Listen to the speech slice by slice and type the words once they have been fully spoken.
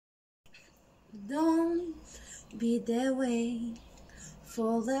Don't be that way,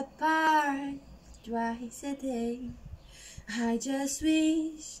 fall apart twice a day. I just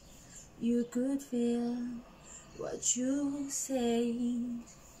wish you could feel what you say.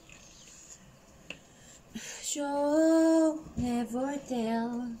 Show, never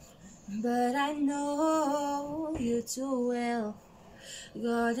tell, but I know you too well.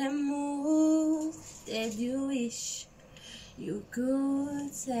 Got a move that you wish you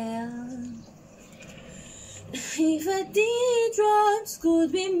could tell. If a teardrops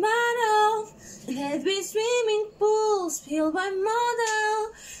could be model, there'd be swimming pools filled by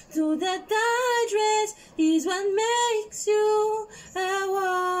model. To that dress is what makes you a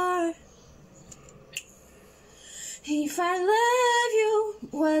war. If I love you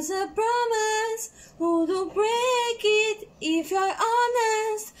was a promise, would you break it if you're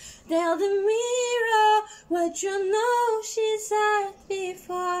honest? Tell the mirror what you know she's had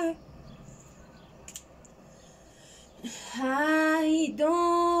before. I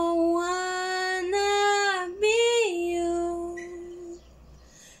don't wanna be you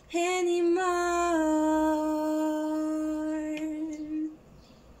anymore.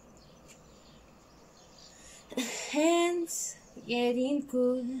 Hands getting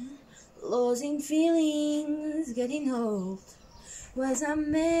cold, losing feelings, getting old. Was I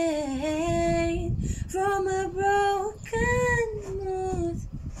made from a broken mood?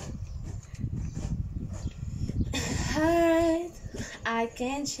 Heart I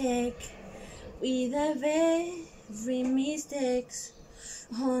can shake with every mistakes.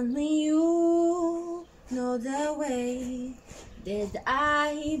 Only you know the way that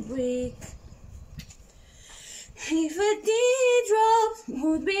I break. If a teardrop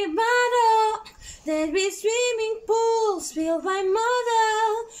would be bottled, there'd be swimming pools filled by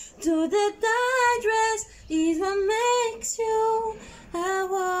model. To the dress is what makes you a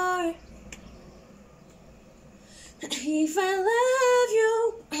war. If I love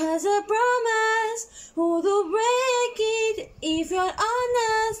you as a promise, would you break it if you're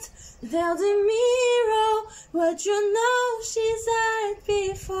honest? Tell the mirror what you know she's had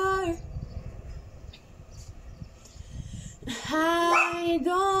before. I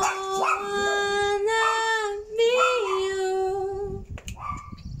don't wanna be you.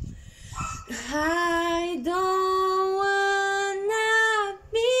 I don't wanna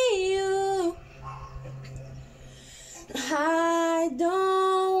be you. I don't